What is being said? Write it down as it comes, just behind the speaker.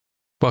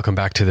Welcome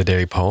back to the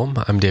Daily Poem.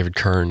 I'm David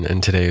Kern,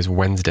 and today is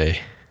Wednesday,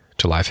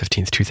 July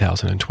 15th,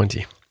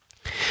 2020.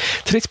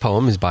 Today's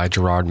poem is by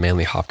Gerard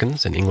Manley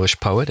Hopkins, an English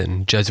poet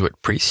and Jesuit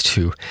priest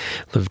who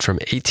lived from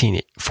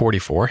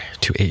 1844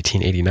 to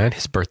 1889.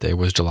 His birthday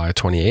was July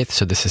 28th,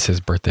 so this is his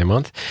birthday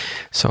month.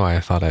 So I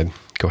thought I'd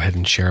go ahead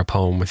and share a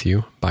poem with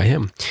you by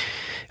him.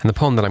 And the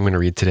poem that I'm going to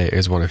read today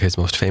is one of his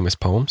most famous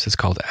poems. It's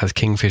called As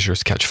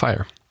Kingfishers Catch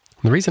Fire.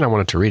 And the reason I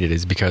wanted to read it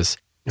is because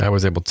I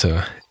was able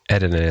to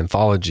edit an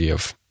anthology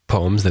of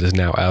poems that is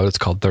now out. It's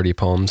called 30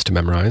 Poems to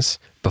Memorize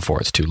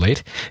Before It's Too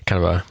Late.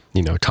 Kind of a,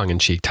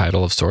 tongue-in-cheek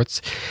title of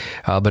sorts.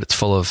 But it's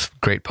full of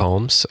great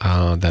poems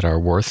that are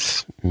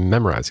worth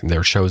memorizing.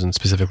 They're chosen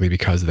specifically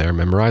because they're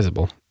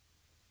memorizable.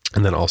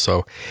 And then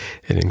also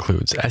it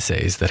includes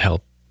essays that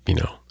help,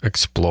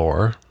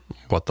 explore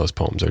what those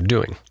poems are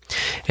doing.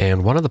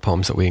 And one of the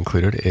poems that we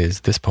included is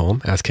this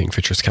poem, As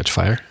Kingfishers Catch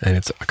Fire, and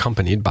it's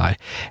accompanied by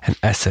an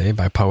essay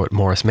by poet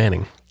Morris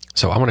Manning.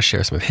 So I want to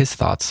share some of his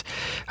thoughts,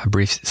 a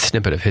brief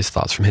snippet of his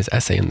thoughts from his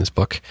essay in this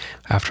book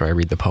after I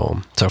read the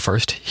poem. So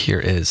first, here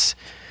is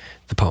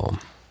the poem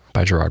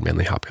by Gerard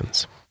Manley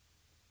Hopkins.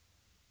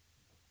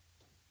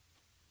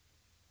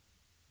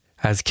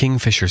 As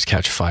kingfishers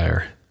catch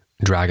fire,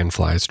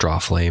 dragonflies draw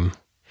flame.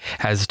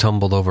 As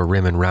tumbled over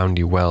rim and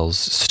roundy wells,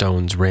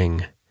 stones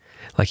ring.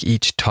 Like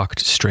each tucked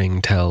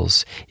string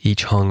tells,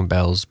 each hung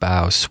bell's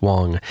bow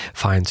swung,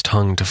 finds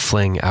tongue to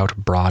fling out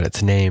broad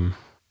its name.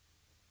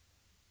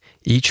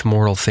 Each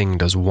mortal thing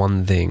does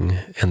one thing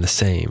and the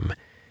same,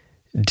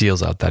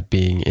 deals out that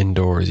being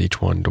indoors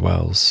each one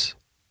dwells.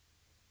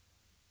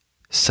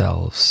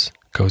 Selves,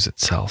 goes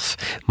itself,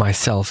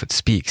 myself it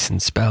speaks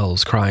and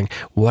spells, crying,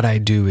 what I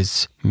do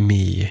is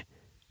me,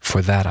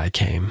 for that I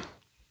came.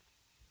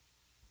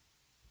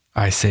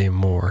 I say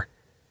more,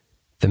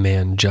 the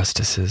man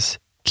justices,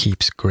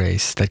 keeps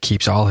grace, that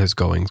keeps all his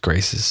goings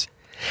graces,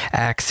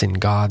 acts in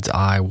God's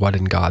eye what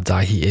in God's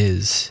eye he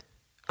is.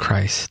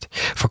 Christ,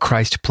 for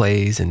Christ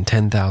plays in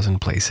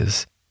 10,000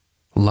 places,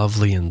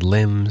 lovely in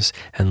limbs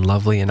and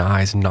lovely in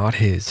eyes not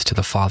his, to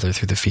the Father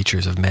through the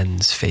features of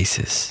men's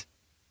faces.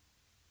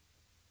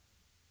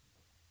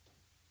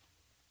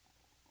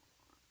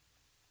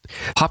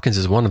 Hopkins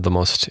is one of the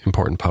most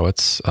important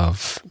poets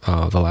of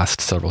the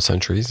last several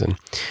centuries and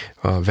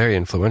very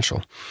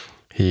influential.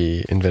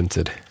 He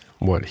invented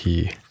what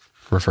he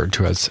referred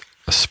to as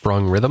a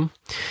sprung rhythm,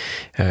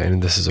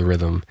 and this is a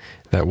rhythm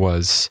that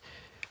was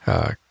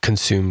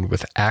consumed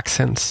with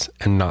accents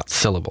and not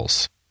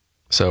syllables.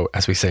 So,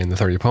 as we say in the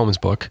 30 Poems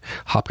book,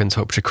 Hopkins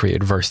hoped to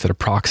create verse that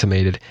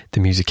approximated the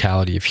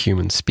musicality of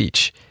human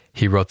speech.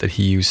 He wrote that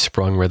he used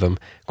sprung rhythm,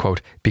 quote,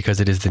 because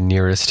it is the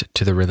nearest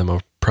to the rhythm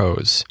of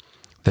prose,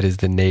 that is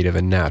the native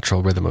and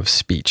natural rhythm of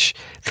speech,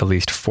 the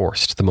least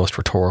forced, the most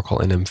rhetorical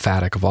and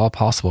emphatic of all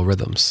possible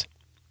rhythms,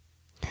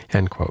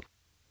 end quote.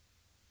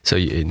 So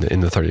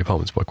in the 30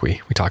 Poems book, we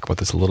talk about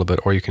this a little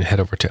bit, or you can head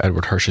over to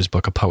Edward Hirsch's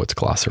book, A Poet's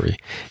Glossary,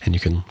 and you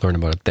can learn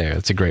about it there.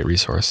 It's a great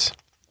resource.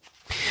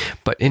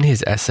 But in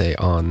his essay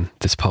on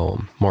this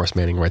poem, Morris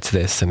Manning writes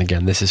this, and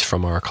again, this is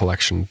from our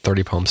collection,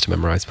 30 Poems to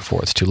Memorize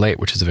Before It's Too Late,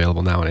 which is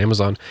available now on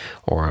Amazon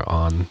or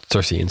on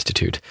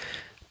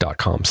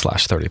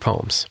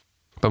CirceInstitute.com/30poems.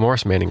 But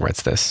Morris Manning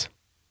writes this.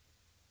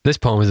 This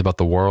poem is about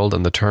the world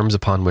and the terms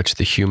upon which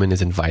the human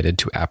is invited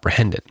to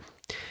apprehend it.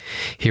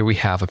 Here we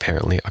have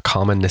apparently a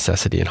common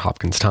necessity in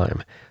Hopkins'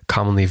 time,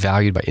 commonly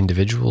valued by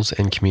individuals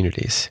and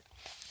communities.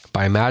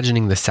 By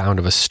imagining the sound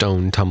of a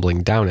stone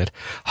tumbling down it,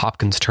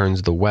 Hopkins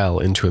turns the well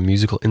into a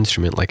musical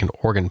instrument like an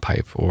organ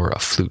pipe or a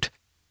flute.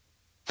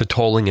 The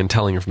tolling and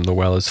telling from the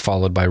well is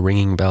followed by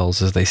ringing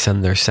bells as they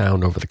send their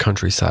sound over the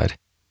countryside.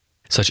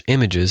 Such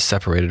images,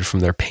 separated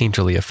from their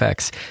painterly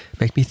effects,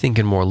 make me think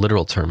in more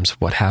literal terms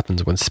of what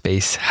happens when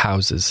space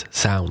houses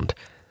sound.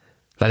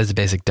 That is the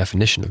basic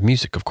definition of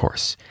music, of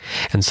course.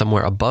 And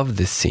somewhere above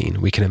this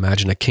scene, we can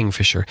imagine a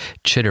kingfisher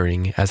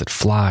chittering as it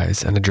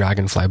flies and a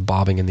dragonfly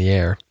bobbing in the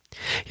air.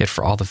 Yet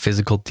for all the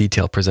physical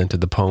detail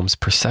presented, the poem's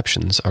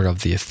perceptions are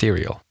of the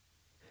ethereal.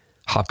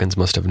 Hopkins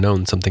must have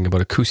known something about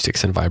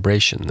acoustics and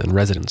vibration and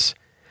resonance.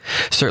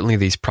 Certainly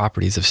these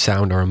properties of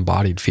sound are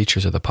embodied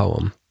features of the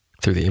poem,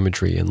 through the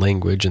imagery and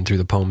language and through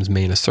the poem's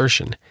main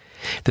assertion.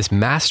 This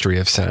mastery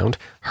of sound,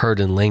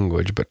 heard in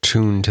language but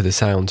tuned to the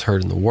sounds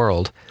heard in the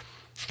world,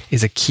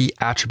 is a key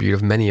attribute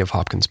of many of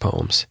Hopkins'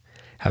 poems.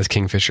 As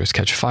Kingfishers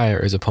Catch Fire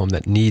is a poem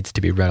that needs to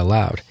be read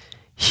aloud.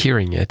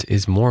 Hearing it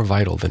is more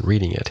vital than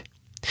reading it.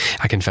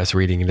 I confess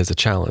reading it is a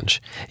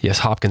challenge. Yes,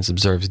 Hopkins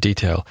observes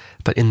detail,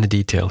 but in the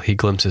detail he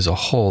glimpses a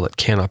whole that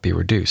cannot be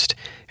reduced,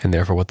 and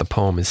therefore what the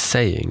poem is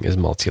saying is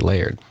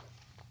multi-layered.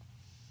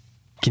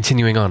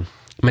 Continuing on.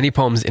 Many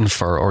poems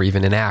infer or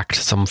even enact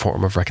some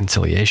form of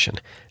reconciliation.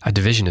 A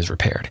division is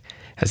repaired.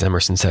 As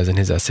Emerson says in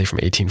his essay from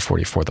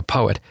 1844, The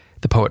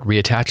poet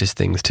reattaches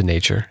things to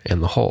nature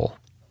and the whole.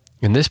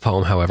 In this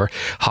poem, however,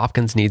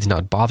 Hopkins needs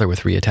not bother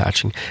with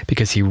reattaching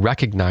because he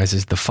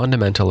recognizes the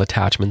fundamental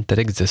attachment that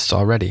exists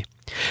already,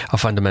 a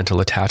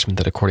fundamental attachment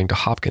that, according to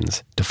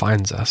Hopkins,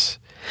 defines us.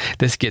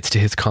 This gets to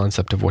his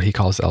concept of what he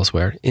calls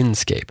elsewhere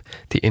inscape,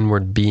 the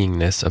inward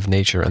beingness of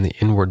nature and the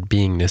inward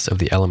beingness of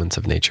the elements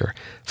of nature.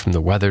 From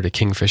the weather to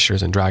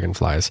kingfishers and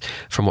dragonflies,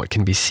 from what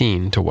can be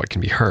seen to what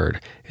can be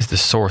heard, is the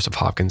source of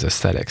Hopkins'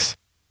 aesthetics.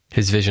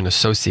 His vision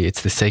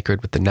associates the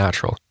sacred with the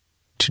natural,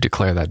 to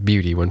declare that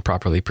beauty, when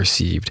properly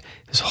perceived,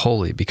 is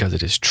holy because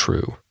it is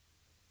true.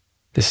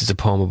 This is a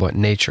poem about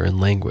nature and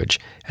language,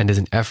 and is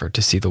an effort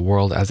to see the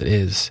world as it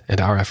is, and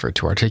our effort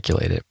to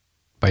articulate it.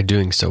 By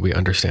doing so, we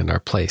understand our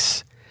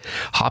place.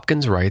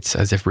 Hopkins writes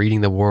as if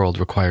reading the world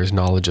requires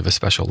knowledge of a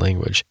special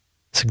language,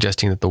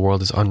 suggesting that the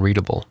world is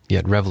unreadable,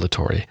 yet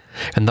revelatory,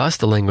 and thus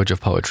the language of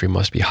poetry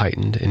must be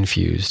heightened,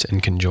 infused,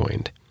 and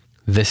conjoined.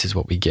 This is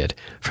what we get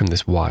from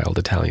this wild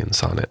Italian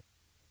sonnet.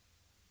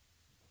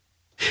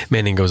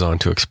 Manning goes on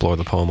to explore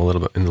the poem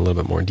in a little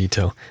bit more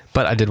detail,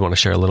 but I did want to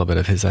share a little bit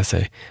of his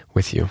essay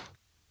with you.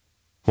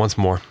 Once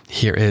more,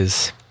 here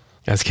is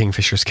As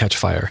Kingfishers Catch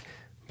Fire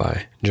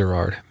by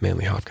Gerard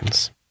Manley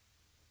Hopkins.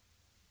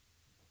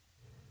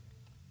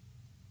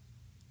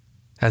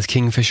 As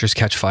kingfishers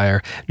catch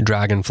fire,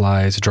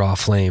 dragonflies draw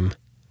flame.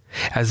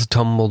 As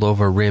tumbled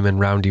over rim and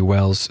roundy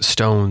wells,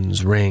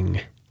 stones ring.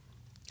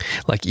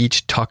 Like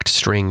each tucked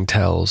string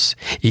tells,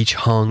 each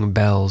hung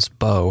bell's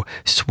bow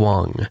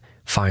swung,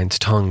 finds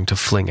tongue to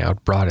fling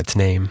out broad its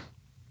name.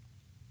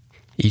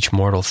 Each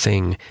mortal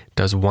thing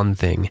does one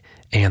thing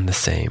and the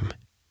same,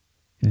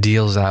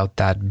 deals out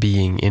that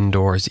being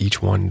indoors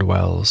each one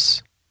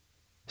dwells.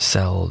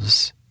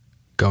 Selves,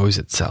 goes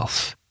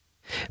itself.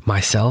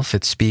 Myself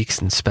it speaks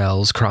and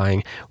spells,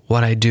 crying,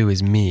 what I do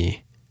is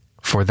me,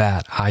 for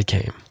that I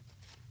came.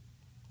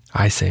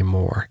 I say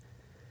more,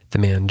 the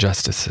man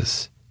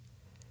justices.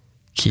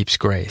 Keeps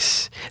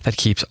grace, that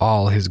keeps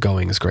all his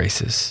goings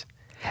graces.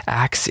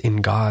 Acts in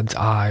God's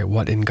eye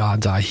what in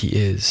God's eye he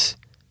is.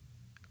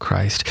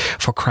 Christ,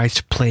 for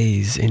Christ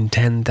plays in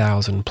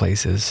 10,000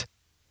 places,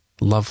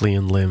 lovely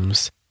in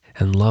limbs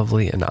and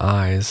lovely in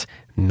eyes,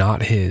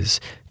 not his,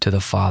 to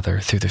the Father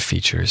through the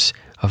features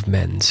of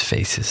men's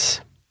faces.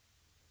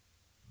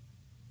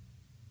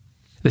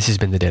 This has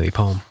been the Daily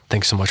Poem.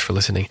 Thanks so much for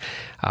listening.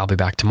 I'll be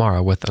back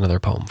tomorrow with another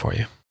poem for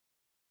you.